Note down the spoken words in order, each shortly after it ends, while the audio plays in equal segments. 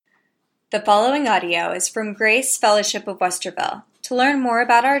The following audio is from Grace Fellowship of Westerville. To learn more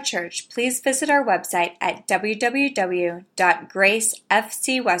about our church, please visit our website at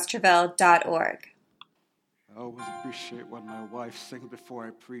www.gracefcwesterville.org. I always appreciate when my wife sings before I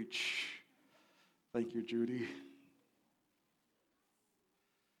preach. Thank you, Judy.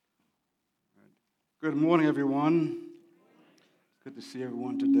 Good morning, everyone. It's good to see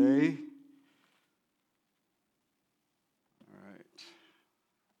everyone today. All right.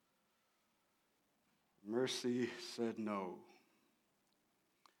 Mercy said no.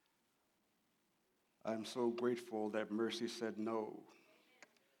 I'm so grateful that Mercy said no.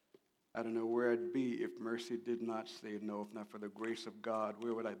 I don't know where I'd be if Mercy did not say no, if not for the grace of God.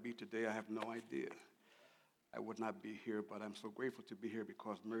 Where would I be today? I have no idea. I would not be here, but I'm so grateful to be here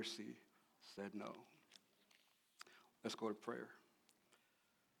because Mercy said no. Let's go to prayer.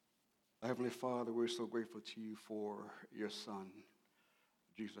 Heavenly Father, we're so grateful to you for your Son,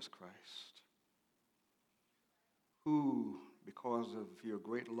 Jesus Christ, who, because of your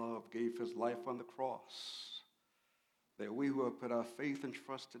great love, gave his life on the cross, that we who have put our faith and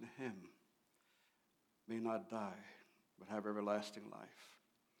trust in him may not die, but have everlasting life.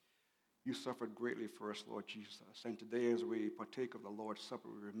 You suffered greatly for us, Lord Jesus. And today as we partake of the Lord's Supper,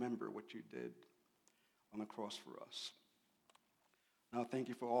 we remember what you did on the cross for us. Now thank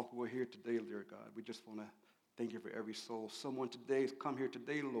you for all who are here today, dear God. We just want to thank you for every soul. Someone today has come here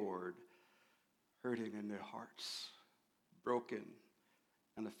today, Lord, hurting in their hearts, broken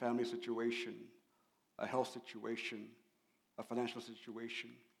in a family situation, a health situation, a financial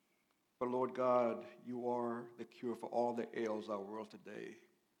situation. But Lord God, you are the cure for all that ails our world today.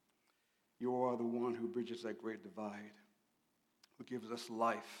 You are the one who bridges that great divide, who gives us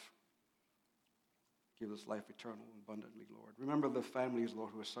life. Give us life eternal and abundantly, Lord. Remember the families,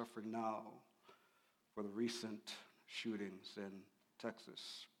 Lord, who are suffering now for the recent shootings in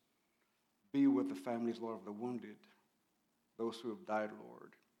Texas. Be with the families, Lord, of the wounded, those who have died,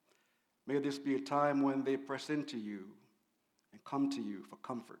 Lord. May this be a time when they press into you and come to you for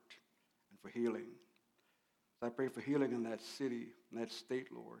comfort and for healing. So I pray for healing in that city, in that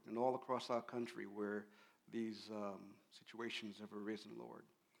state, Lord, and all across our country where these situations have arisen, Lord,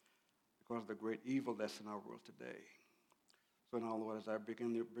 because of the great evil that's in our world today. So now, Lord, as I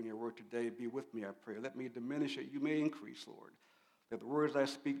begin to bring your word today, be with me, I pray. Let me diminish it. You may increase, Lord. Let the words I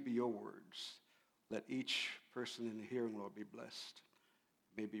speak be your words. Let each person in the hearing, Lord, be blessed.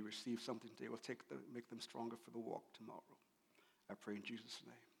 Maybe receive something today will make them stronger for the walk tomorrow. I pray in Jesus'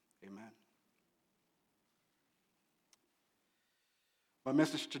 name. Amen. My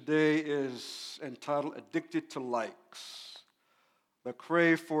message today is entitled Addicted to Likes. The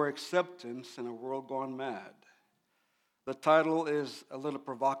crave for acceptance in a world gone mad. The title is a little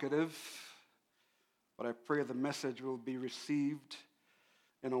provocative, but I pray the message will be received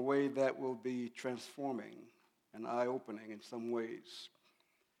in a way that will be transforming and eye-opening in some ways.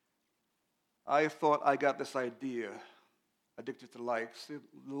 I thought I got this idea, addicted to likes. The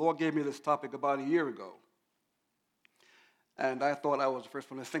Lord gave me this topic about a year ago, and I thought I was the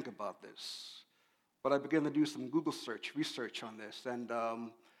first one to think about this. But I began to do some Google research on this, and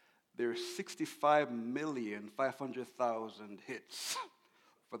there's 65,500,000 hits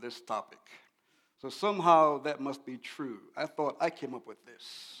for this topic. So somehow that must be true. I thought I came up with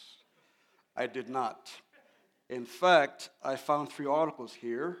this. I did not. In fact, I found 3 articles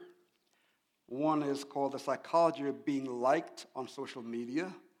here. One is called The Psychology of Being Liked on Social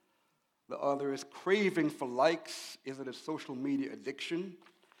Media. The other is Craving for Likes. Is it a social media addiction?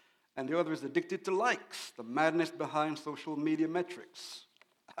 And the other is Addicted to Likes, the madness behind social media metrics.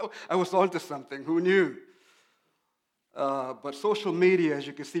 I was onto something, who knew? But social media, as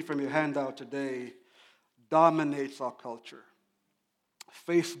you can see from your handout today, dominates our culture.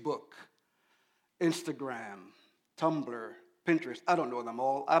 Facebook, Instagram, Tumblr, Pinterest, I don't know them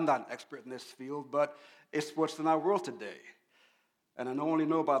all. I'm not an expert in this field, but it's what's in our world today. And I only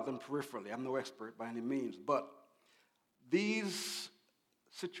know about them peripherally. I'm no expert by any means. But these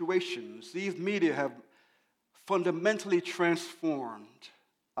situations, these media have fundamentally transformed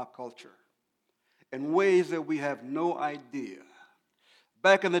our culture in ways that we have no idea.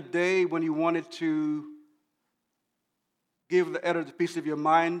 Back in the day when you wanted to give the editor a piece of your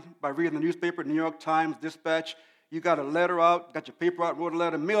mind by reading the newspaper, New York Times, Dispatch, you got a letter out, got your paper out, wrote a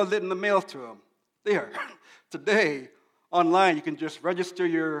letter, mailed it in the mail to them. There. Today, online, you can just register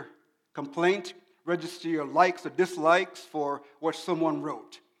your complaint, register your likes or dislikes for what someone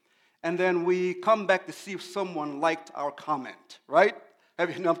wrote. And then we come back to see if someone liked our comment, right? Have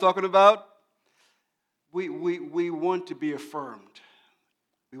you know what I'm talking about? We want to be affirmed.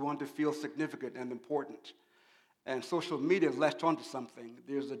 We want to feel significant and important. and social media has latched onto something.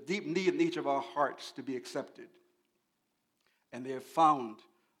 There's a deep need in each of our hearts to be accepted. And they have found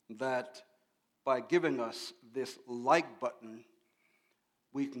that by giving us this like button,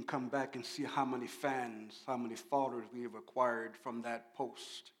 we can come back and see how many fans, how many followers we have acquired from that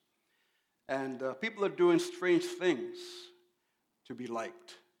post. And people are doing strange things to be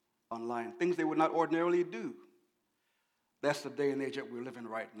liked online, things they would not ordinarily do. That's the day and age that we're living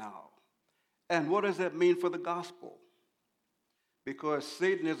right now. And what does that mean for the gospel? Because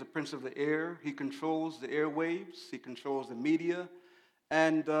Satan is the prince of the air. He controls the airwaves. He controls the media.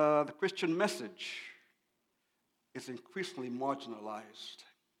 And the Christian message is increasingly marginalized.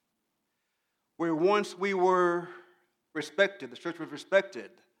 Where once we were respected, the church was respected,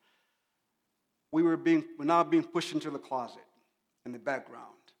 we're now being pushed into the closet, in the background.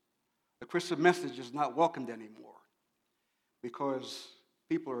 The Christian message is not welcomed anymore because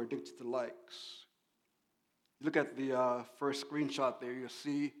people are addicted to likes. Look at the first screenshot there. You'll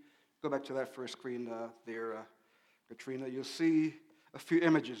see, go back to that first screen there, Katrina. You'll see a few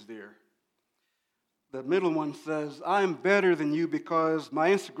images there. The middle one says, I'm better than you because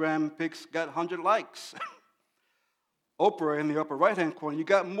my Instagram pics got 100 likes. Oprah in the upper right-hand corner, you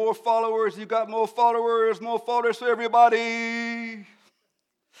got more followers for everybody.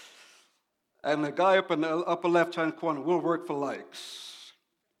 And the guy up in the upper left-hand corner will work for likes.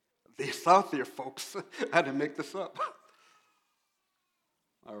 It's out there, folks. I didn't make this up.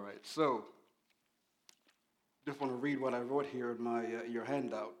 All right, so just want to read what I wrote here in your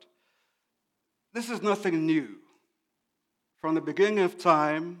handout. This is nothing new. From the beginning of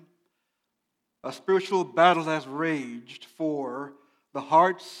time, a spiritual battle has raged for the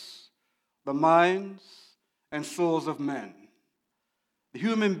hearts, the minds, and souls of men. The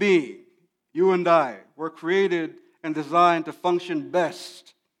human being, you and I, were created and designed to function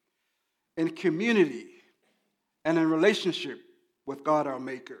best in community and in relationship with God our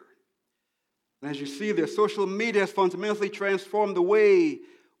Maker. And as you see there, social media has fundamentally transformed the way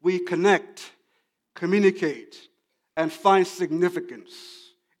we connect, communicate, and find significance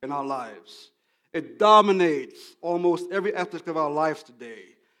in our lives. It dominates almost every aspect of our lives today.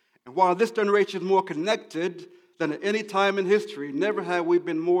 And while this generation is more connected than at any time in history, never have we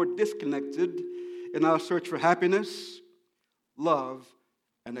been more disconnected in our search for happiness, love,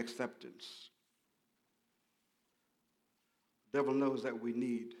 and acceptance. The devil knows that we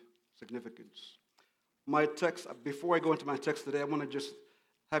need significance. My text, before I go into my text today, I want to just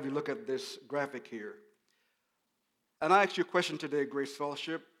have you look at this graphic here. And I ask you a question today, Grace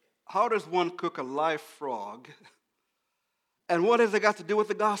Fellowship. How does one cook a live frog? And what has it got to do with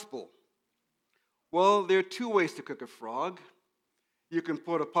the gospel? Well, there are two ways to cook a frog. You can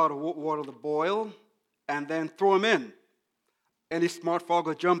put a pot of water to boil and then throw him in. Any smart frog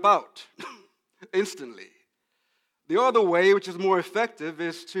will jump out instantly. The other way, which is more effective,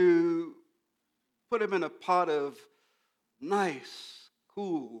 is to put him in a pot of nice,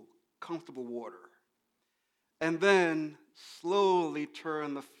 cool, comfortable water. And then slowly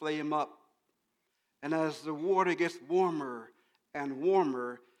turn the flame up. And as the water gets warmer and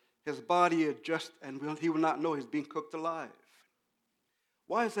warmer, his body adjusts and he will not know he's being cooked alive.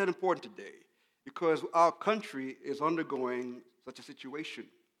 Why is that important today? Because our country is undergoing such a situation.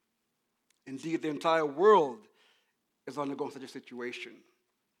 Indeed, the entire world is undergoing such a situation.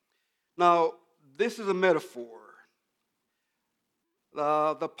 Now, this is a metaphor.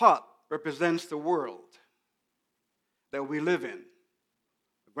 The pot represents the world that we live in,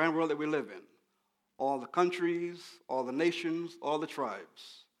 the grand world that we live in. All the countries, all the nations, all the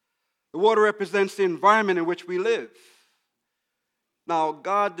tribes. The water represents the environment in which we live. Now,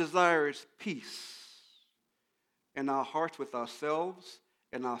 God desires peace in our hearts with ourselves,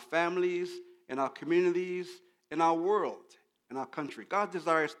 in our families, in our communities, in our world, in our country. God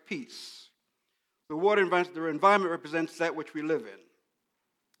desires peace. The environment represents that which we live in.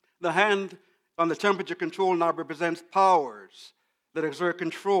 The hand on the temperature control knob represents powers that exert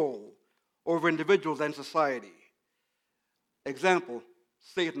control over individuals and society. Example,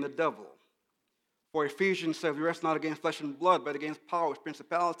 Satan the devil. For Ephesians says, we wrestle not against flesh and blood, but against powers,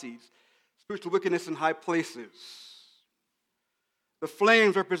 principalities, spiritual wickedness in high places. The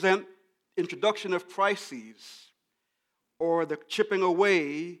flames represent introduction of crises or the chipping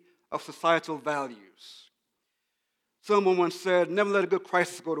away of societal values. Someone once said, never let a good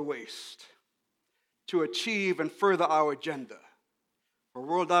crisis go to waste to achieve and further our agenda for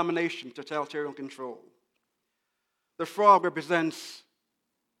world domination, totalitarian control. The frog represents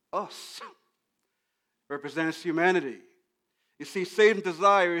us, represents humanity. You see, Satan's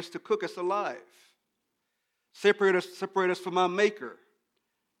desire is to cook us alive, separate us from our Maker,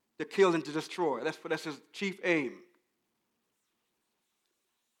 to kill and to destroy. That's his chief aim.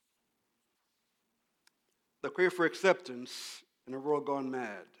 The prayer for acceptance in a world gone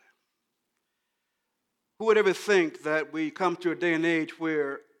mad. Who would ever think that we come to a day and age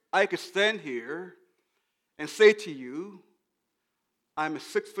where I could stand here and say to you, I'm a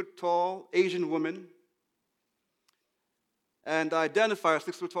 6-foot-tall Asian woman, and I identify as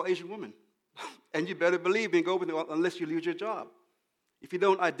a 6-foot-tall Asian woman. And you better believe me and go with me unless you lose your job. If you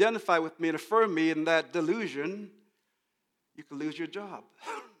don't identify with me and affirm me in that delusion, you can lose your job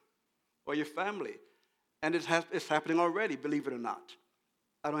or your family. And it's happening already, believe it or not.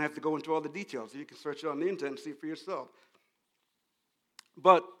 I don't have to go into all the details. You can search it on the internet and see for yourself.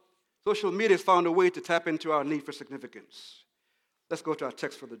 But social media has found a way to tap into our need for significance. Let's go to our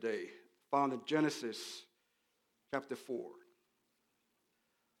text for the day, found in Genesis chapter 4.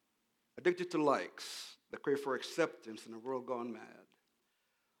 Addicted to likes, the craving for acceptance in a world gone mad.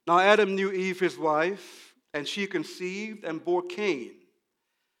 Now Adam knew Eve, his wife, and she conceived and bore Cain,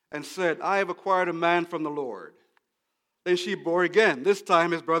 and said, I have acquired a man from the Lord. Then she bore again, this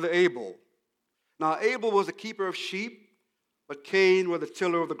time his brother Abel. Now Abel was a keeper of sheep, but Cain was the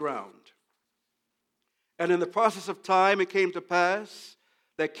tiller of the ground. And in the process of time it came to pass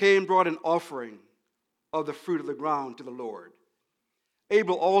that Cain brought an offering of the fruit of the ground to the Lord.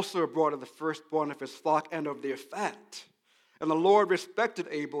 Abel also brought of the firstborn of his flock and of their fat. And the Lord respected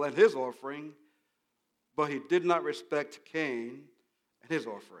Abel and his offering, but he did not respect Cain and his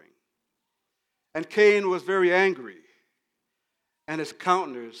offering. And Cain was very angry, and his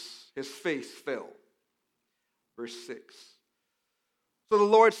countenance, his face fell. Verse 6. So the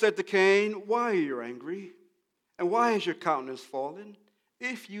Lord said to Cain, why are you angry? And why is your countenance fallen?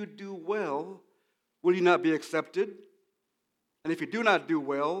 If you do well, will you not be accepted? And if you do not do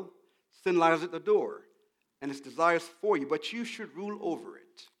well, sin lies at the door, and its desires for you, but you should rule over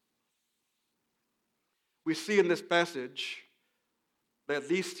it. We see in this passage that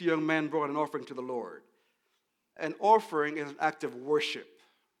these two young men brought an offering to the Lord. An offering is an act of worship.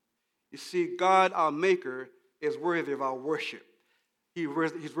 You see, God, our Maker, is worthy of our worship. He's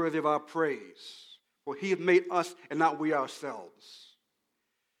worthy of our praise. For he has made us and not we ourselves.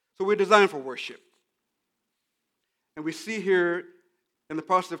 So we're designed for worship. And we see here in the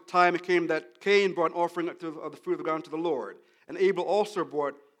process of time it came that Cain brought an offering of the fruit of the ground to the Lord. And Abel also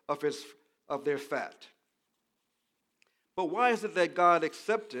brought of their fat. But why is it that God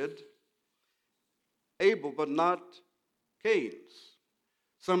accepted Abel but not Cain's?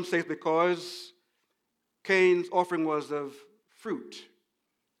 Some say it's because Cain's offering was of fruit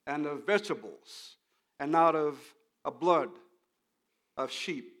and of vegetables and not of blood of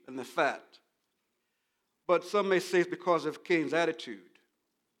sheep and the fat. But some may say it's because of Cain's attitude.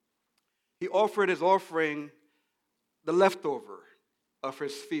 He offered his offering the leftover of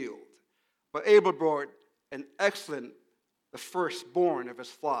his field. But Abel brought an excellent, the firstborn of his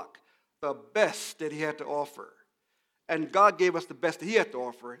flock, the best that he had to offer. And God gave us the best that he had to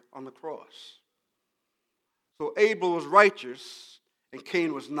offer on the cross. So Abel was righteous and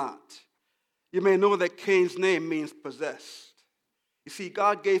Cain was not. You may know that Cain's name means possessed. You see,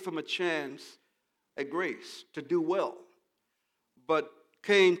 God gave him a chance, a grace to do well. But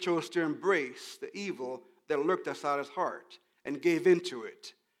Cain chose to embrace the evil that lurked outside his heart and gave into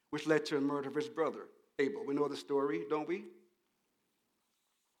it, which led to the murder of his brother, Abel. We know the story, don't we?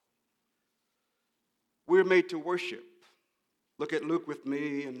 We're made to worship. Look at Luke with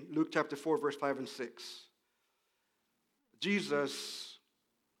me in Luke chapter 4, verse 5 and 6. Jesus,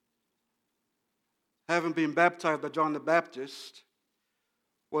 having been baptized by John the Baptist,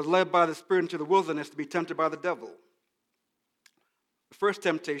 was led by the Spirit into the wilderness to be tempted by the devil. The first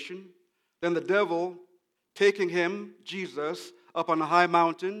temptation, then the devil, taking him, Jesus, up on a high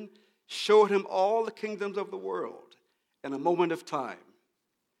mountain, showed him all the kingdoms of the world in a moment of time.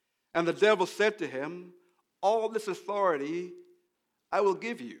 And the devil said to him, all this authority I will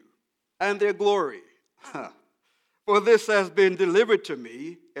give you, and their glory. For this has been delivered to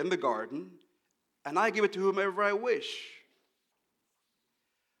me in the garden, and I give it to whomever I wish.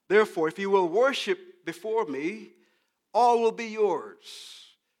 Therefore, if you will worship before me, all will be yours.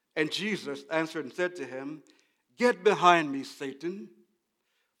 And Jesus answered and said to him, get behind me, Satan,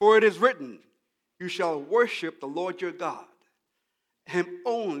 for it is written, you shall worship the Lord your God, him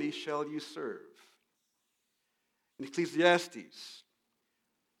only shall you serve. In Ecclesiastes,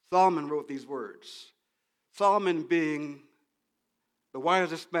 Solomon wrote these words. Solomon being the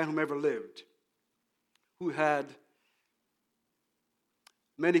wisest man who ever lived, who had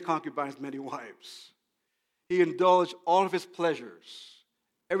many concubines, many wives. He indulged all of his pleasures.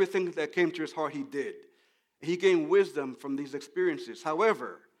 Everything that came to his heart he did. He gained wisdom from these experiences.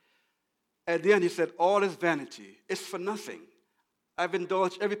 However, At the end, he said, all is vanity. It's for nothing. I've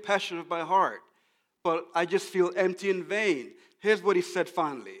indulged every passion of my heart, but I just feel empty and vain. Here's what he said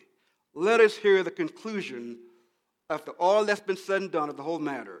finally. Let us hear the conclusion after all that's been said and done of the whole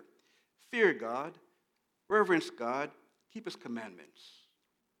matter. Fear God, reverence God, keep his commandments.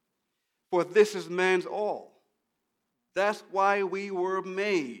 For this is man's all. That's why we were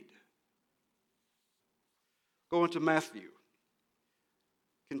made. Go into Matthew.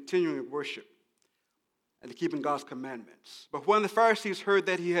 Continuing worship and keeping God's commandments. But when the Pharisees heard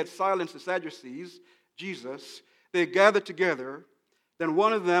that he had silenced the Sadducees, Jesus, they gathered together. Then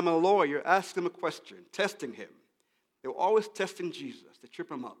one of them, a lawyer, asked him a question, testing him. They were always testing Jesus to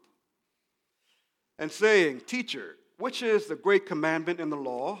trip him up. And saying, Teacher, which is the great commandment in the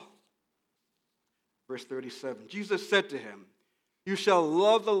law? Verse 37, Jesus said to him, You shall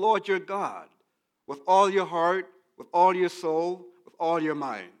love the Lord your God with all your heart, with all your soul, with all your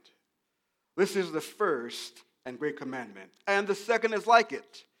mind. This is the first and great commandment. And the second is like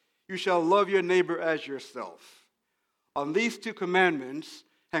it. You shall love your neighbor as yourself. On these two commandments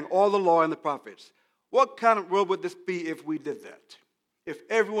hang all the law and the prophets. What kind of world would this be if we did that? If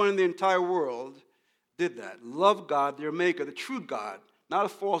everyone in the entire world did that. Love God, their maker, the true God, not a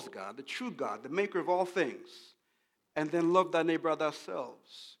false God, the true God, the maker of all things. And then love thy neighbor as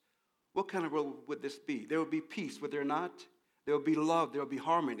ourselves. What kind of world would this be? There would be peace, would there not? There would be love, there would be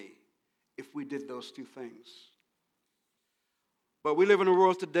harmony if we did those two things. But we live in a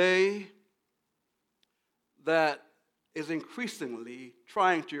world today that is increasingly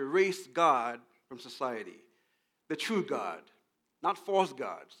trying to erase God from society. The true God, not false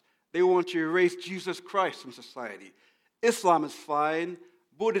gods. They want to erase Jesus Christ from society. Islam is fine,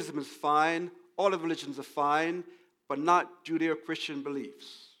 Buddhism is fine, all the religions are fine, but not Judeo-Christian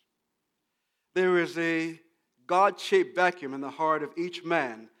beliefs. There is a God-shaped vacuum in the heart of each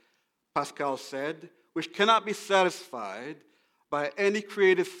man, Pascal said, which cannot be satisfied by any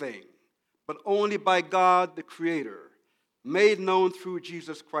created thing, but only by God the Creator, made known through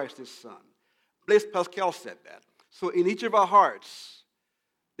Jesus Christ, his Son. Blaise Pascal said that. So in each of our hearts,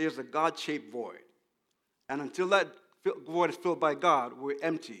 there's a God-shaped void. And until that void is filled by God, we're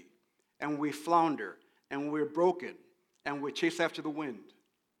empty, and we flounder, and we're broken, and we chase after the wind.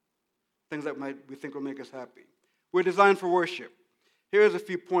 Things that we think will make us happy. We're designed for worship. Here's a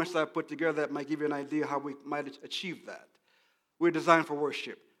few points that I put together that might give you an idea how we might achieve that. We're designed for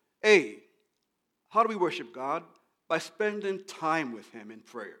worship. A, how do we worship God? By spending time with him in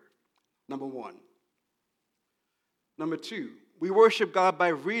prayer. Number one. Number two, we worship God by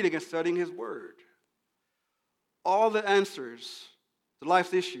reading and studying his word. All the answers to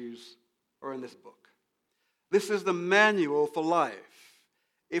life's issues are in this book. This is the manual for life.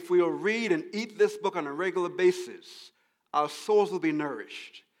 If we will read and eat this book on a regular basis, our souls will be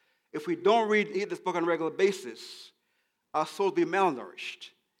nourished. If we don't read and eat this book on a regular basis, our souls will be malnourished,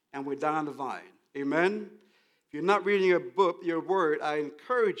 and we die on the vine. Amen? If you're not reading your book, your word, I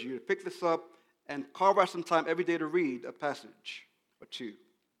encourage you to pick this up and carve out some time every day to read a passage or two.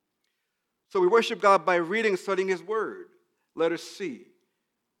 So we worship God by reading and studying his word. Let us see.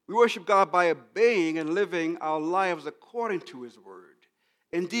 We worship God by obeying and living our lives according to his word.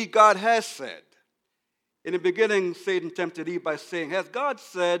 Indeed, God has said. In the beginning, Satan tempted Eve by saying, has God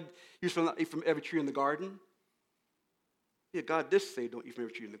said you shall not eat from every tree in the garden? Yeah, God did say don't eat from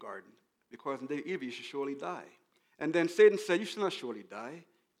every tree in the garden, because in the day you eat, you shall surely die. And then Satan said, you shall not surely die.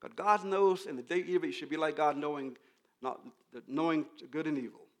 But God knows in the day you eat, you should be like God, knowing good and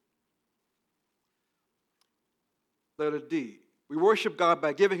evil. Letter D. We worship God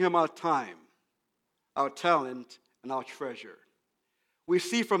by giving him our time, our talent, and our treasure. We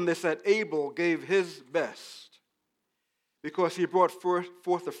see from this that Abel gave his best because he brought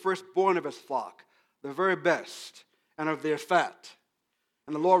forth the firstborn of his flock, the very best, and of their fat.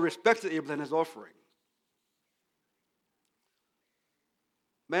 And the Lord respected Abel and his offering.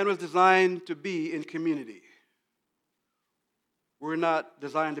 Man was designed to be in community. We're not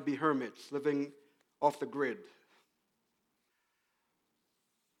designed to be hermits living off the grid.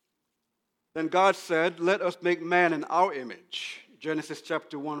 Then God said, let us make man in our image. Genesis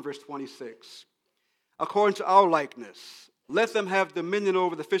chapter 1, verse 26. According to our likeness, let them have dominion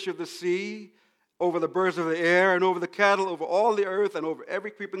over the fish of the sea, over the birds of the air, and over the cattle, over all the earth, and over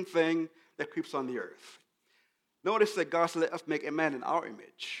every creeping thing that creeps on the earth. Notice that God said, let us make a man in our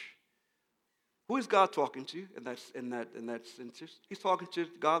image. Who is God talking to in that sentence? He's talking to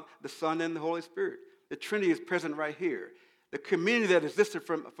God, the Son, and the Holy Spirit. The Trinity is present right here. The community that existed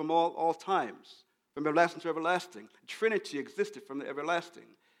from all times, from everlasting to everlasting. The Trinity existed from the everlasting.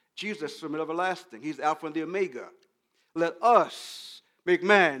 Jesus from the everlasting. He's Alpha and the Omega. Let us Make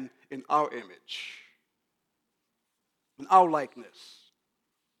man in our image, in our likeness.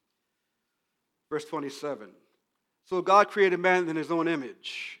 Verse 27. So God created man in his own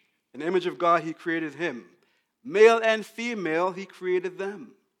image. In the image of God, he created him. Male and female, he created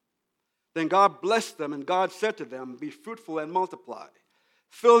them. Then God blessed them, and God said to them, be fruitful and multiply.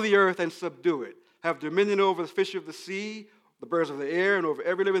 Fill the earth and subdue it. Have dominion over the fish of the sea, the birds of the air, and over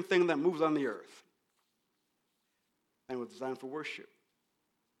every living thing that moves on the earth. And was designed for worship.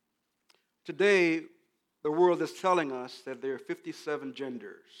 Today, the world is telling us that there are 57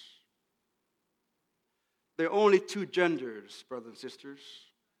 genders. There are only 2 genders, brothers and sisters.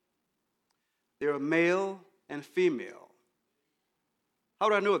 There are male and female. How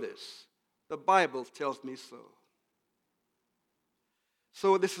do I know this? The Bible tells me so.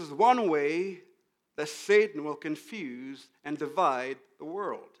 So this is one way that Satan will confuse and divide the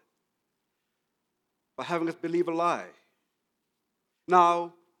world by having us believe a lie.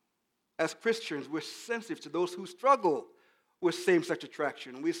 Now, as Christians, we're sensitive to those who struggle with same-sex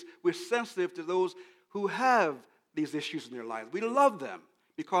attraction. We're sensitive to those who have these issues in their lives. We love them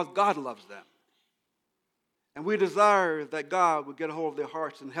because God loves them. And we desire that God would get a hold of their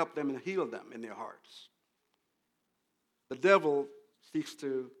hearts and help them and heal them in their hearts. The devil seeks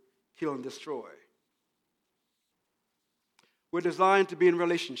to kill and destroy. We're designed to be in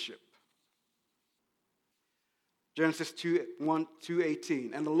relationship. Genesis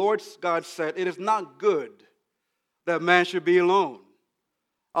 2:18. And the Lord God said, it is not good that man should be alone.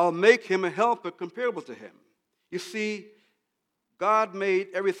 I'll make him a helper comparable to him. You see, God made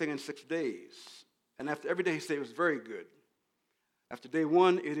everything in 6 days. And after every day he said it was very good. After day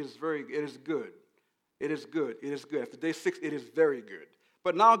 1, it is good. It is good. It is good. After day 6, it is very good.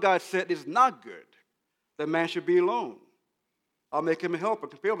 But now God said it is not good that man should be alone. I'll make him a helper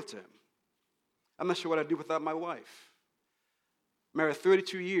comparable to him. I'm not sure what I'd do without my wife. Married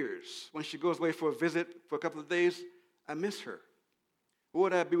 32 years. When she goes away for a visit for a couple of days, I miss her. What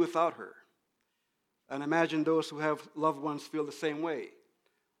would I be without her? And imagine those who have loved ones feel the same way.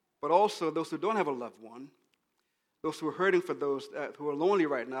 But also those who don't have a loved one, those who are hurting for those who are lonely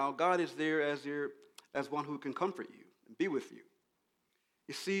right now, God is there as one who can comfort you and be with you.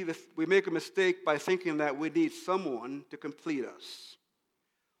 You see, we make a mistake by thinking that we need someone to complete us.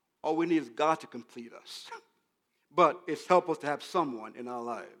 All we need is God to complete us. But it's helpful to have someone in our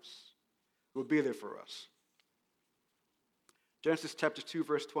lives who will be there for us. Genesis chapter 2,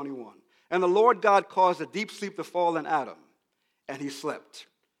 verse 21. And the Lord God caused a deep sleep to fall on Adam, and he slept.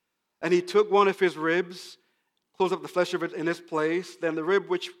 And he took one of his ribs, closed up the flesh of it in its place. Then the rib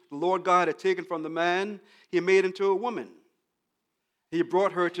which the Lord God had taken from the man, he made into a woman. He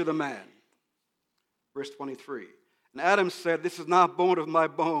brought her to the man. Verse 23. And Adam said, this is not bone of my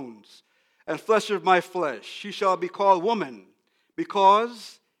bones, and flesh of my flesh. She shall be called woman,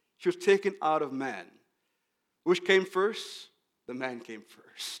 because she was taken out of man. Which came first? The man came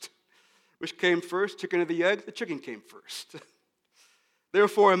first. Which came first? Chicken or the egg? The chicken came first.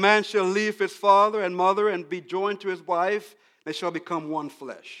 Therefore, a man shall leave his father and mother and be joined to his wife. They shall become one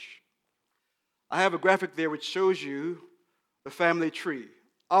flesh. I have a graphic there which shows you the family tree,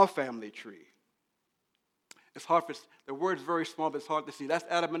 our family tree. It's hard for, the word's very small, but it's hard to see. That's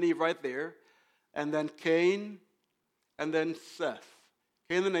Adam and Eve right there. And then Cain, and then Seth.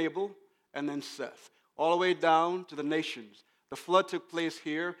 Cain and Abel, and then Seth. All the way down to the nations. The flood took place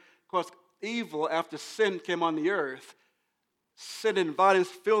here. Of course, evil, after sin came on the earth, sin and violence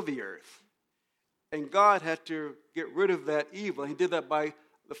filled the earth. And God had to get rid of that evil. He did that by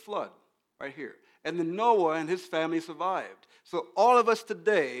the flood, right here. And then Noah and his family survived. So all of us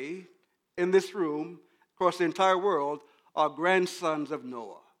today in this room, across the entire world, are grandsons of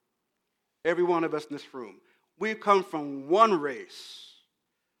Noah. Every one of us in this room. We come from one race.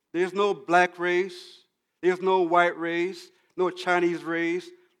 There's no black race. There's no white race. No Chinese race.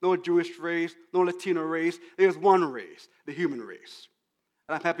 No Jewish race. No Latino race. There's one race, the human race.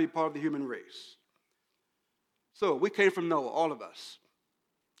 And I'm happy to be part of the human race. So we came from Noah, all of us.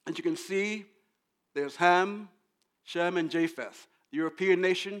 And you can see there's Ham, Shem, and Japheth. The European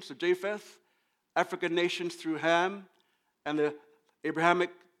nations, so Japheth. African nations through Ham, and the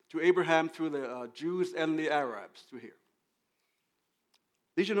Abraham through the Jews and the Arabs through here.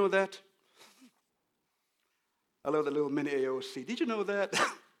 Did you know that? I love the little mini AOC. Did you know that?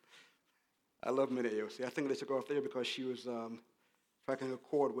 I love mini AOC. I think they took her off there because she was striking a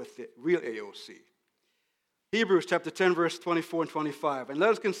chord with the real AOC. Hebrews chapter 10, verse 24 and 25. And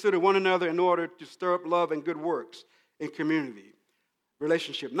let us consider one another in order to stir up love and good works in community.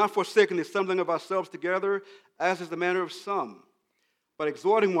 Relationship, not forsaking the assembling of ourselves together, as is the manner of some, but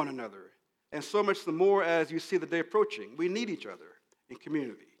exhorting one another, and so much the more as you see the day approaching. We need each other in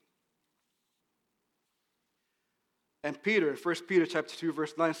community. And Peter, in 1 Peter chapter 2,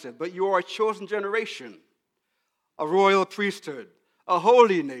 verse 9 said, "But you are a chosen generation, a royal priesthood, a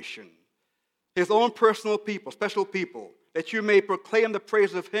holy nation, his own personal people, special people, that you may proclaim the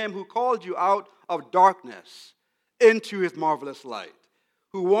praise of him who called you out of darkness into his marvelous light,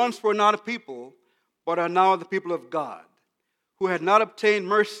 who once were not a people, but are now the people of God, who had not obtained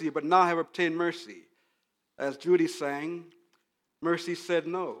mercy, but now have obtained mercy." As Judy sang, mercy said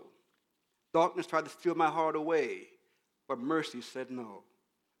no. Darkness tried to steal my heart away, but mercy said no.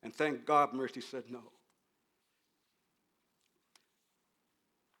 And thank God mercy said no.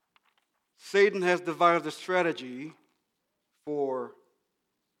 Satan has devised a strategy for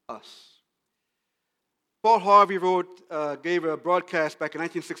us. Paul Harvey gave a broadcast back in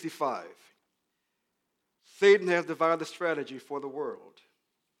 1965. Satan has devised a strategy for the world.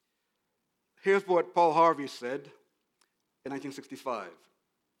 Here's what Paul Harvey said in 1965,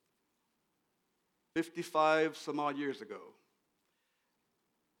 55 some odd years ago.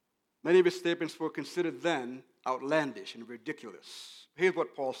 Many of his statements were considered then outlandish and ridiculous. Here's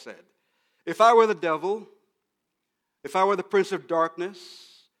what Paul said. "If I were the devil, if I were the prince of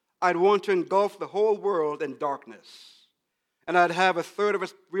darkness, I'd want to engulf the whole world in darkness. And I'd have a third of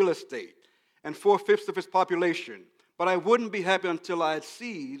its real estate and 4/5 of its population. But I wouldn't be happy until I had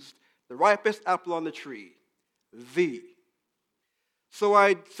seized the ripest apple on the tree, thee. So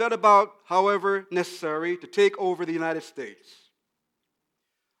I set about, however necessary, to take over the United States.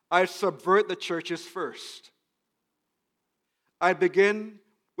 I'd subvert the churches first. I'd begin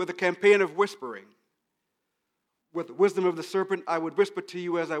with a campaign of whispering. With the wisdom of the serpent, I would whisper to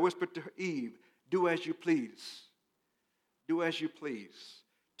you as I whispered to Eve, do as you please. Do as you please.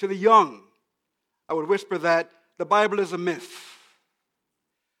 To the young, I would whisper that the Bible is a myth.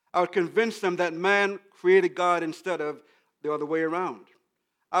 I would convince them that man created God instead of the other way around.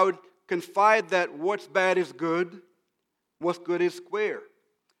 I would confide that what's bad is good, what's good is square.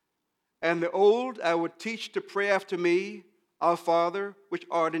 And the old, I would teach to pray after me, Our Father, which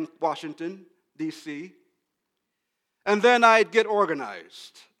art in Washington, D.C. And then I'd get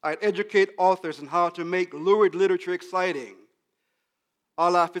organized. I'd educate authors on how to make lurid literature exciting, a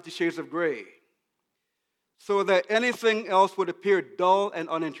la 50 Shades of Grey, so that anything else would appear dull and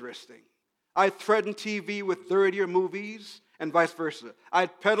uninteresting. I'd threaten TV with dirtier movies and vice versa.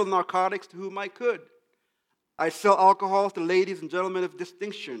 I'd peddle narcotics to whom I could. I'd sell alcohol to ladies and gentlemen of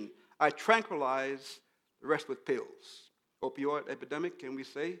distinction. I'd tranquilize the rest with pills. Opioid epidemic, can we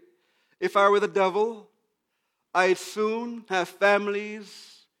say? If I were the devil, I'd soon have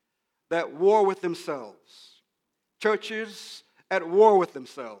families that war with themselves, churches at war with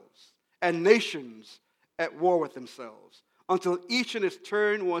themselves, and nations at war with themselves, until each in its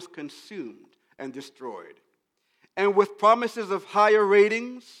turn was consumed and destroyed. And with promises of higher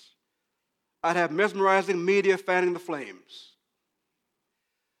ratings, I'd have mesmerizing media fanning the flames.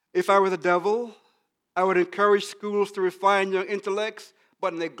 If I were the devil, I would encourage schools to refine young intellects,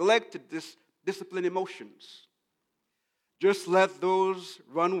 but neglect to discipline emotions. Just let those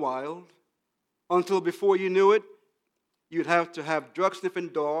run wild until before you knew it, you'd have to have drug-sniffing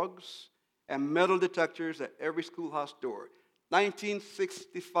dogs and metal detectors at every schoolhouse door.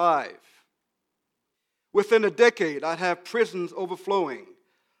 1965. Within a decade, I'd have prisons overflowing.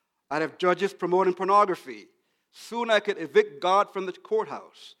 I'd have judges promoting pornography. Soon I could evict God from the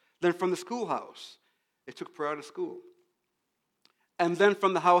courthouse, then from the schoolhouse. It took prayer out of school. And then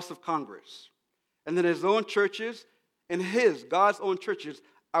from the House of Congress. And then his own churches, in God's own churches,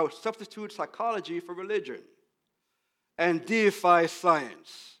 I would substitute psychology for religion and deify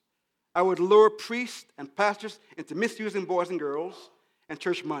science. I would lure priests and pastors into misusing boys and girls and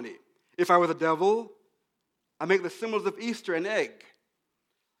church money. If I were the devil, I'd make the symbols of Easter an egg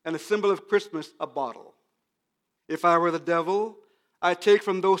and the symbol of Christmas a bottle. If I were the devil, I'd take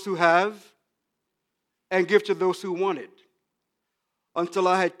from those who have and give to those who wanted, until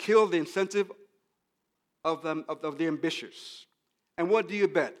I had killed the incentive of the ambitious. And what do you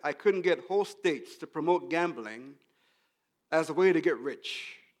bet? I couldn't get whole states to promote gambling as a way to get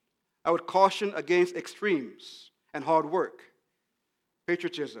rich. I would caution against extremes and hard work.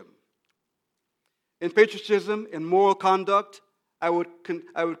 Patriotism. In patriotism, in moral conduct, I would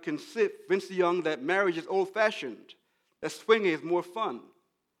convince the young that marriage is old-fashioned, that swinging is more fun,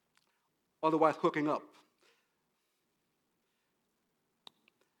 otherwise hooking up.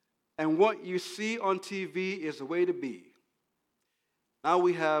 And what you see on TV is the way to be. Now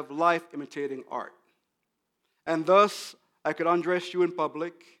we have life imitating art. And thus, I could undress you in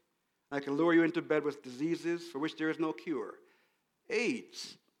public. I could lure you into bed with diseases for which there is no cure.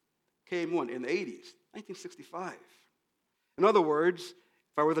 AIDS came in the 80s, 1965. In other words,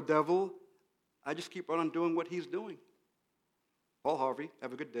 if I were the devil, I just keep on doing what he's doing. Paul Harvey,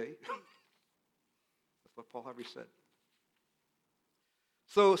 have a good day. That's what Paul Harvey said.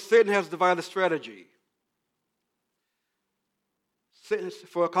 So Satan has divided the strategy. Satan is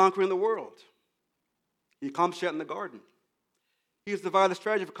for conquering the world. He accomplished that in the garden. He has divided the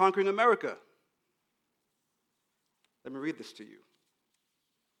strategy for conquering America. Let me read this to you.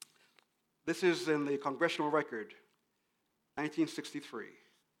 This is in the Congressional Record, 1963.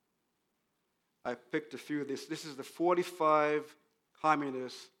 I picked a few of these. This is the 45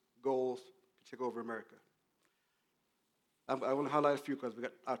 communist goals to take over America. I want to highlight a few because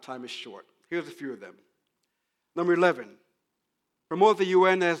our time is short. Here's a few of them. Number 11, promote the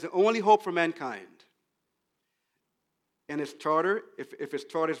UN as the only hope for mankind. In its charter, if its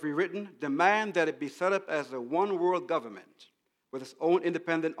charter is rewritten, demand that it be set up as a one-world government with its own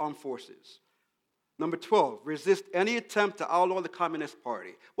independent armed forces. Number 12, resist any attempt to outlaw the Communist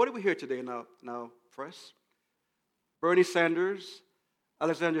Party. What do we hear today in our press? Bernie Sanders,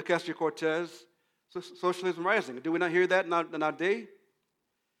 Alexandria Ocasio-Cortez, socialism rising. Do we not hear that in our day?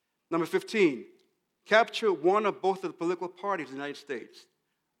 Number 15, capture one or both of the political parties in the United States.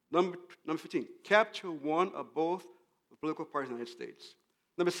 Number 15, capture one or both the political parties in the United States.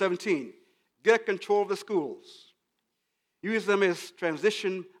 Number 17, get control of the schools. Use them as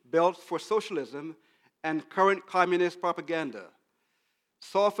transition belts for socialism and current communist propaganda.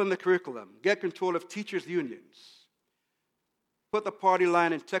 Soften the curriculum. Get control of teachers' unions. Put the party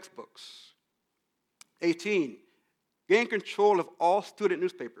line in textbooks. 18, gain control of all student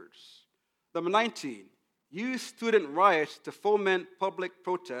newspapers. Number 19, use student riots to foment public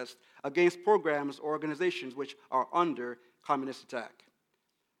protest against programs or organizations which are under communist attack.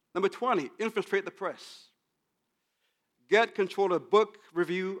 Number 20, infiltrate the press. Get control of book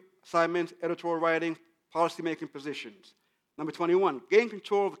review assignments, editorial writing, policy-making positions. Number 21, gain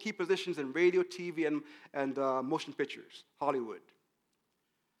control of key positions in radio, TV, and motion pictures, Hollywood.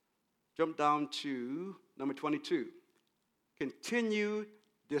 Jump down to number 22. Continue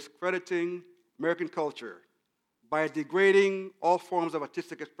discrediting American culture by degrading all forms of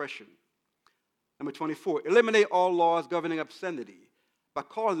artistic expression. Number 24, eliminate all laws governing obscenity by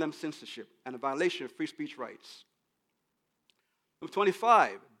calling them censorship and a violation of free speech rights. Number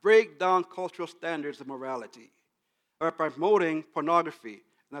 25, break down cultural standards of morality by promoting pornography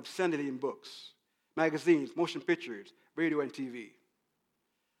and obscenity in books, magazines, motion pictures, radio, and TV.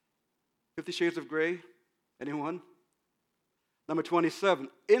 50 Shades of Grey, anyone? Number 27,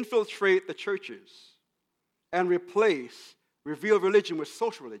 infiltrate the churches and replace revealed religion with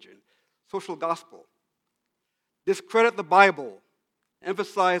social religion, social gospel. Discredit the Bible.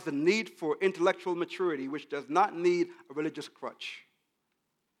 Emphasize the need for intellectual maturity, which does not need a religious crutch.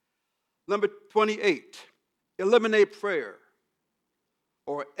 Number 28, eliminate prayer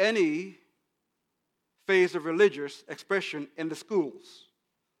or any phase of religious expression in the schools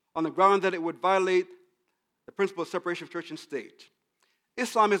on the ground that it would violate the principle of separation of church and state.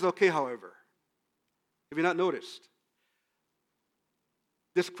 Islam is okay, however. Have you not noticed?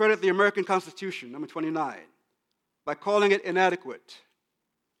 Discredit the American Constitution, number 29, by calling it inadequate,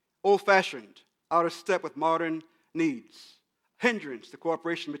 old-fashioned, out of step with modern needs, hindrance to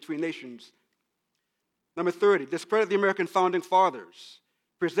cooperation between nations. Number 30, discredit the American founding fathers,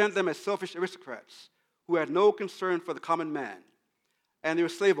 present them as selfish aristocrats who had no concern for the common man, and they were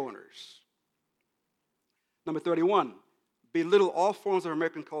slave owners. Number 31, belittle all forms of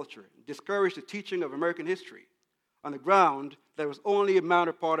American culture, discourage the teaching of American history on the ground that it was only a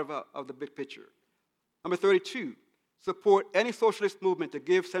minor part of the big picture. Number 32, support any socialist movement to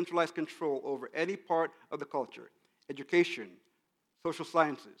give centralized control over any part of the culture, education, social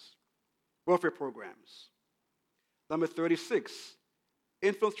sciences, welfare programs. Number 36,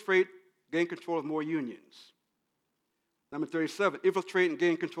 infiltrate, gain control of more unions. Number 37, infiltrate and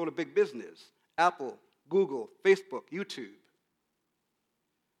gain control of big business, Apple, Google, Facebook, YouTube.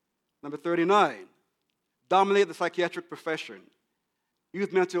 Number 39, dominate the psychiatric profession.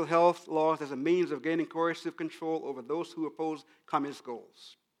 Use mental health laws as a means of gaining coercive control over those who oppose communist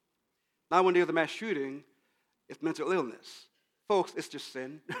goals. Now when there's a mass shooting, it's mental illness. Folks, it's just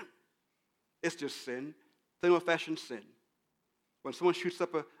sin. It's just sin. Plain old-fashioned sin. When someone shoots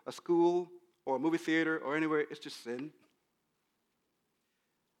up a school or a movie theater or anywhere, it's just sin.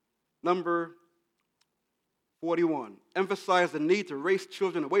 Number 41, emphasize the need to raise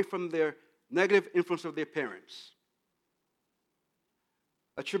children away from their negative influence of their parents.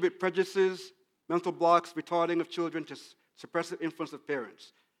 Attribute prejudices, mental blocks, retarding of children to suppressive influence of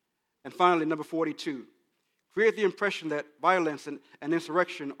parents. And finally, number 42, create the impression that violence and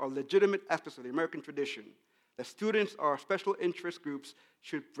insurrection are legitimate aspects of the American tradition that students or special interest groups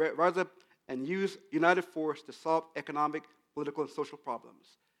should rise up and use united force to solve economic, political, and social problems.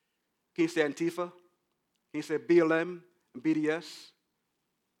 Can you say Antifa? Can you say BLM and BDS?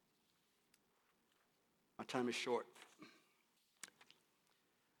 My time is short.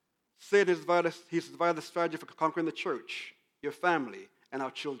 Satan he's divided the strategy for conquering the church, your family, and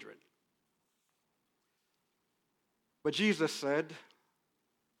our children. But Jesus said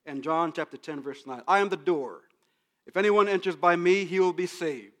in John chapter 10, verse 9, I am the door. If anyone enters by me, he will be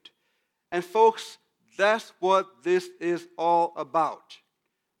saved. And folks, that's what this is all about,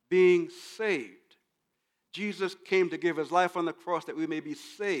 being saved. Jesus came to give his life on the cross that we may be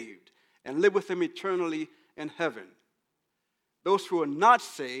saved and live with him eternally in heaven. Those who are not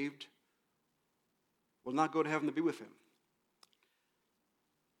saved will not go to heaven to be with him.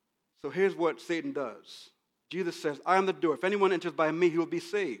 So here's what Satan does. Jesus says, I am the door. If anyone enters by me, he will be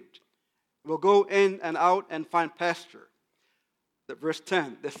saved. Will go in and out and find pasture. Verse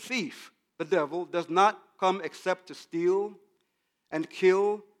 10, the thief, the devil, does not come except to steal and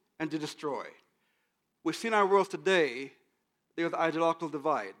kill and to destroy. We see in our world today, there's the ideological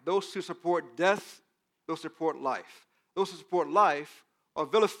divide. Those who support death, those who support life. Those who support life are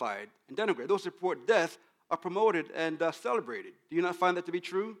vilified and denigrated. Those who support death are promoted and celebrated. Do you not find that to be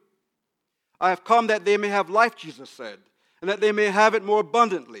true? I have come that they may have life, Jesus said, and that they may have it more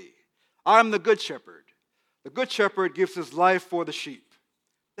abundantly. I am the good shepherd. The good shepherd gives his life for the sheep.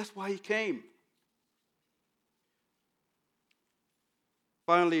 That's why he came.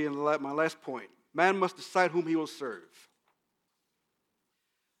 Finally, in my last point, man must decide whom he will serve.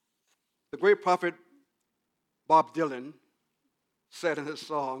 The great prophet Bob Dylan said in his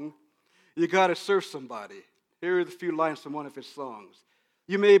song, you got to serve somebody. Here are the few lines from one of his songs.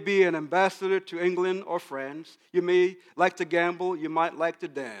 You may be an ambassador to England or France. You may like to gamble. You might like to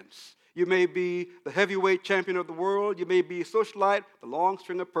dance. You may be the heavyweight champion of the world. You may be a socialite, the long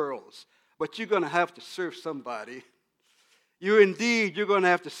string of pearls. But you're going to have to serve somebody. You're going to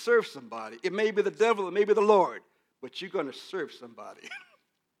have to serve somebody. It may be the devil, it may be the Lord, but you're going to serve somebody.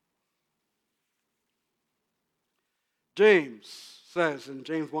 James says in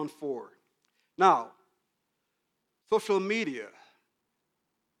James 1:4, now, social media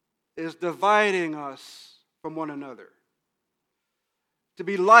is dividing us from one another. To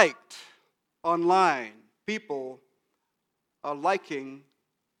be liked online, people are liking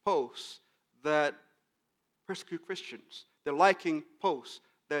posts that persecute Christians. They're liking posts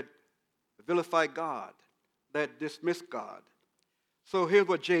that vilify God, that dismiss God. So here's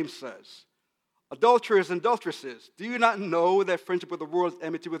what James says. Adulterers and adulteresses, do you not know that friendship with the world is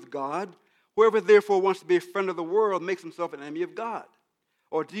enmity with God? Whoever therefore wants to be a friend of the world makes himself an enemy of God.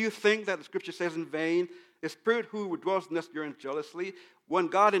 Or do you think that the scripture says in vain, the spirit who dwells in us yearns jealously? When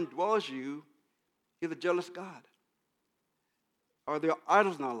God indwells you, he's a jealous God. Are there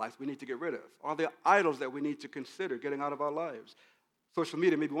idols in our lives we need to get rid of? Are there idols that we need to consider getting out of our lives? Social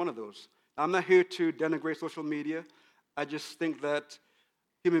media may be one of those. Now, I'm not here to denigrate social media. I just think that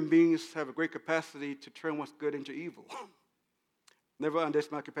human beings have a great capacity to turn what's good into evil. Never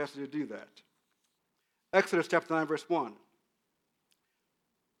underestimate my capacity to do that. Exodus chapter 9, verse 1.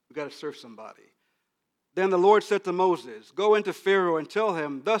 We've got to serve somebody. Then the Lord said to Moses, go into Pharaoh and tell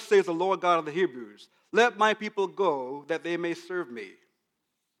him, thus says the Lord God of the Hebrews, let my people go that they may serve me.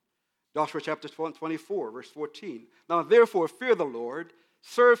 Joshua chapter 24, verse 14. Now therefore fear the Lord,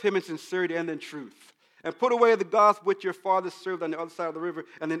 serve him in sincerity and in truth, and put away the gods which your fathers served on the other side of the river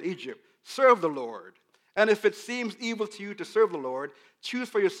and in Egypt. Serve the Lord. And if it seems evil to you to serve the Lord, choose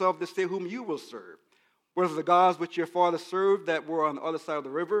for yourself this day whom you will serve, whether the gods which your fathers served that were on the other side of the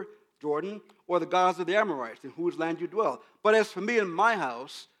river, Jordan, or the gods of the Amorites, in whose land you dwell. But as for me and my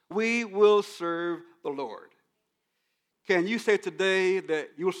house, we will serve the Lord. Can you say today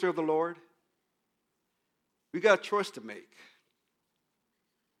that you will serve the Lord? We got a choice to make.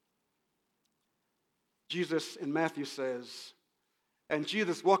 Jesus in Matthew says, and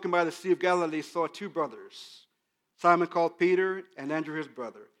Jesus walking by the Sea of Galilee saw two brothers, Simon called Peter and Andrew his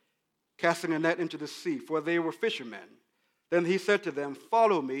brother, casting a net into the sea, for they were fishermen. Then he said to them,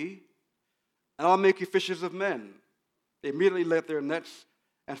 follow me, and I'll make you fishers of men. They immediately left their nets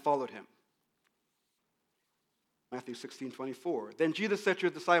and followed him. Matthew 16:24. Then Jesus said to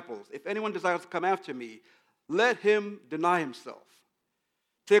his disciples, if anyone desires to come after me, let him deny himself,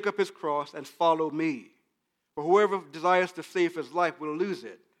 take up his cross, and follow me. For whoever desires to save his life will lose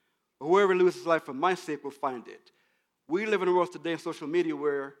it. But whoever loses his life for my sake will find it. We live in a world today in social media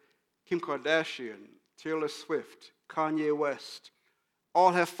where Kim Kardashian, Taylor Swift, Kanye West,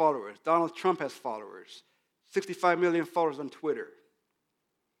 all have followers. Donald Trump has followers. 65 million followers on Twitter.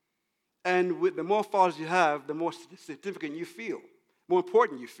 And with the more fathers you have, the more significant you feel, more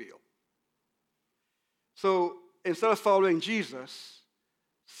important you feel. So instead of following Jesus,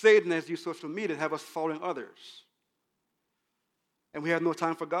 Satan has used social media to have us following others. And we have no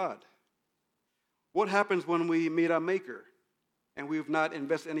time for God. What happens when we meet our Maker and we've not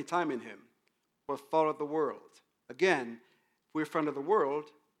invested any time in him, but followed the world? Again, if we're a friend of the world,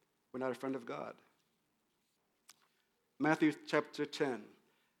 we're not a friend of God. Matthew chapter 10.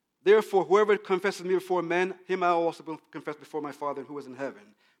 Therefore, whoever confesses me before men, him I will also confess before my Father who is in heaven.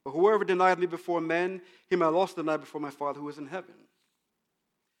 But whoever denies me before men, him I will also deny before my Father who is in heaven.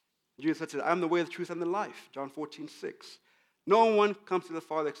 Jesus said, I am the way, the truth, and the life. John 14:6. No one comes to the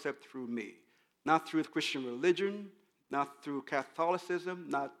Father except through me. Not through the Christian religion, not through Catholicism,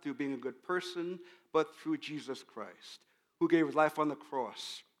 not through being a good person, but through Jesus Christ, who gave his life on the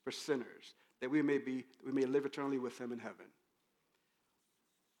cross for sinners, that we may live eternally with him in heaven.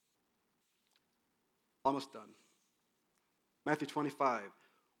 Almost done. Matthew 25.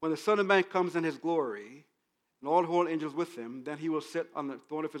 When the Son of Man comes in his glory, and all the holy angels with him, then he will sit on the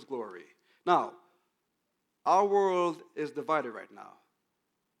throne of his glory. Now, our world is divided right now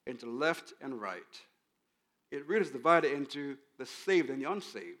into left and right. It really is divided into the saved and the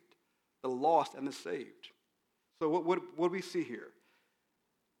unsaved, the lost and the saved. So what do we see here?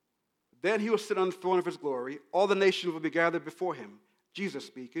 Then he will sit on the throne of his glory. All the nations will be gathered before him, Jesus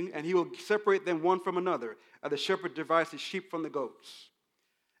speaking, and he will separate them one from another, as the shepherd divides his sheep from the goats.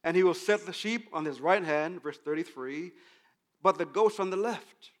 And he will set the sheep on his right hand, verse 33, but the goats on the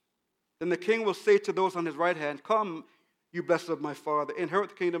left. Then the king will say to those on his right hand, come, you blessed of my Father, inherit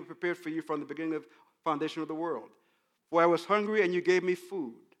the kingdom prepared for you from the beginning of the foundation of the world. For I was hungry, and you gave me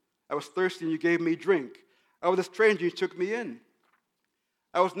food. I was thirsty, and you gave me drink. I was a stranger, and you took me in.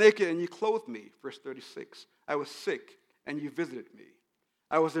 I was naked, and you clothed me, verse 36. I was sick, and you visited me.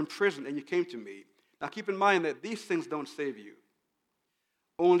 I was in prison, and you came to me. Now keep in mind that these things don't save you.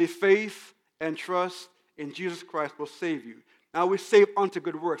 Only faith and trust in Jesus Christ will save you. Now we're saved unto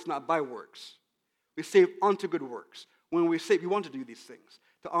good works, not by works. We're saved unto good works. When we're saved, we want to do these things,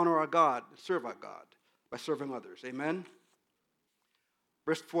 to honor our God, and serve our God by serving others. Amen?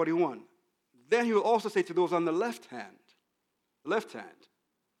 Verse 41. Then he will also say to those on the left hand,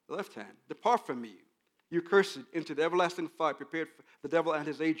 depart from me, you cursed, into the everlasting fire prepared for the devil and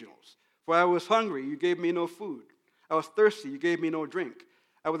his angels. For I was hungry, you gave me no food. I was thirsty, you gave me no drink.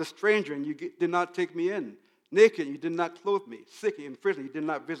 I was a stranger, and you did not take me in. Naked, you did not clothe me. Sick, in prison, you did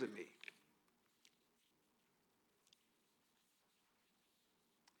not visit me.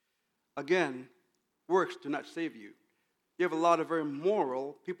 Again, works do not save you. You have a lot of very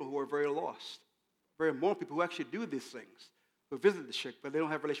moral people who are very lost. Very moral people who actually do these things, who visit the sick, but they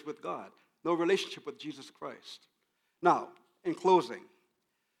don't have a relationship with God. No relationship with Jesus Christ. Now, in closing,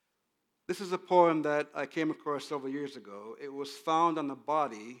 this is a poem that I came across several years ago. It was found on the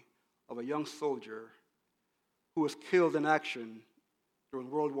body of a young soldier who was killed in action during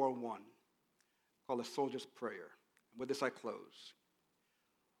World War I, called A Soldier's Prayer. With this I close.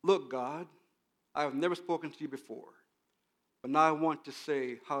 Look, God, I have never spoken to you before, but now I want to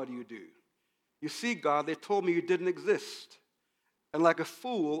say, how do you do? You see, God, they told me you didn't exist. And like a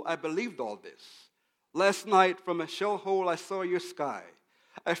fool, I believed all this. Last night, from a shell hole, I saw your sky.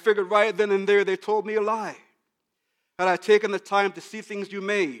 I figured right then and there they told me a lie. Had I taken the time to see things you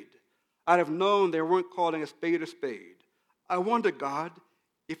made, I'd have known they weren't calling a spade. I wonder, God,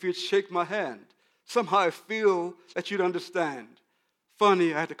 if you'd shake my hand. Somehow I feel that you'd understand.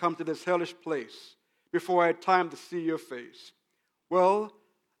 Funny, I had to come to this hellish place before I had time to see your face. Well,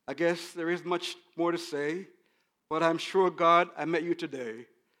 I guess there isn't much more to say, but I'm sure, God, I met you today.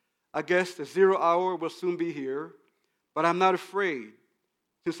 I guess the 0 hour will soon be here, but I'm not afraid,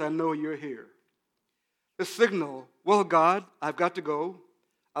 since I know you're here. The signal, well, God, I've got to go.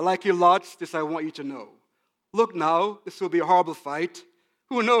 I like you lots, this I want you to know. Look now, this will be a horrible fight.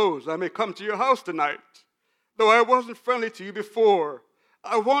 Who knows, I may come to your house tonight. Though I wasn't friendly to you before,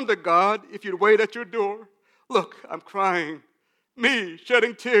 I wonder, God, if you'd wait at your door. Look, I'm crying. Me,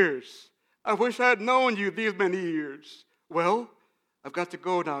 shedding tears. I wish I had known you these many years. Well, I've got to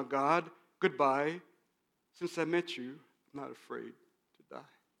go now, God. Goodbye. Since I met you, I'm not afraid to die.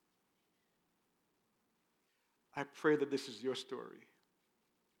 I pray that this is your story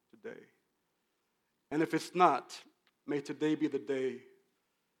today. And if it's not, may today be the day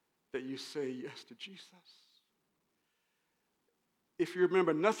that you say yes to Jesus. If you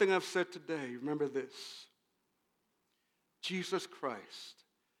remember nothing I've said today, remember this. Jesus Christ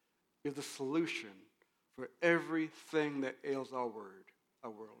is the solution for everything that ails our world.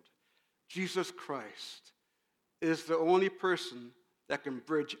 Jesus Christ is the only person that can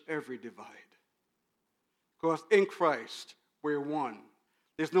bridge every divide. Because in Christ, we're one.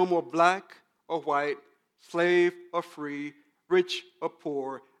 There's no more black or white, slave or free, rich or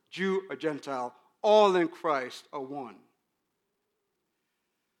poor, Jew or Gentile. All in Christ are one.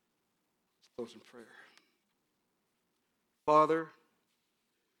 Let's close in prayer. Father,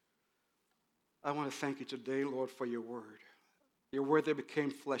 I want to thank you today, Lord, for your word. Your word that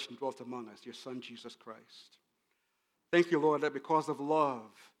became flesh and dwelt among us, your Son, Jesus Christ. Thank you, Lord, that because of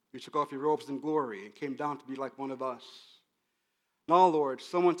love, you took off your robes in glory and came down to be like one of us. Now, Lord,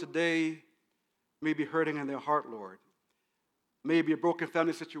 someone today may be hurting in their heart, Lord. Maybe a broken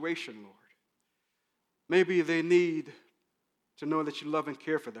family situation, Lord. Maybe they need to know that you love and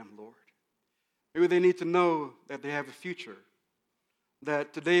care for them, Lord. Maybe they need to know that they have a future,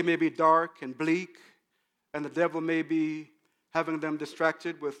 that today may be dark and bleak, and the devil may be having them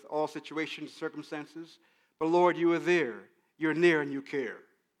distracted with all situations, circumstances. But Lord, you are there. You're near and you care.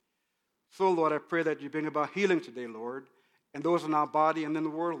 So, Lord, I pray that you bring about healing today, Lord, and those in our body and in the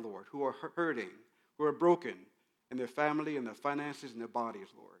world, Lord, who are hurting, who are broken in their family, in their finances, in their bodies,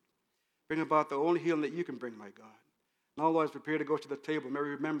 Lord. Bring about the only healing that you can bring, my God. Now, Lord, as we prepare to go to the table, may we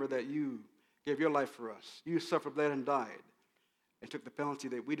remember that you gave your life for us. You suffered, bled, and died, and took the penalty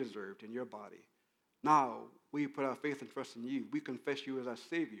that we deserved in your body. Now, we put our faith and trust in you. We confess you as our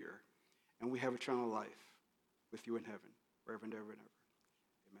Savior, and we have eternal life with you in heaven, forever and ever and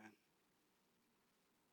ever. Amen.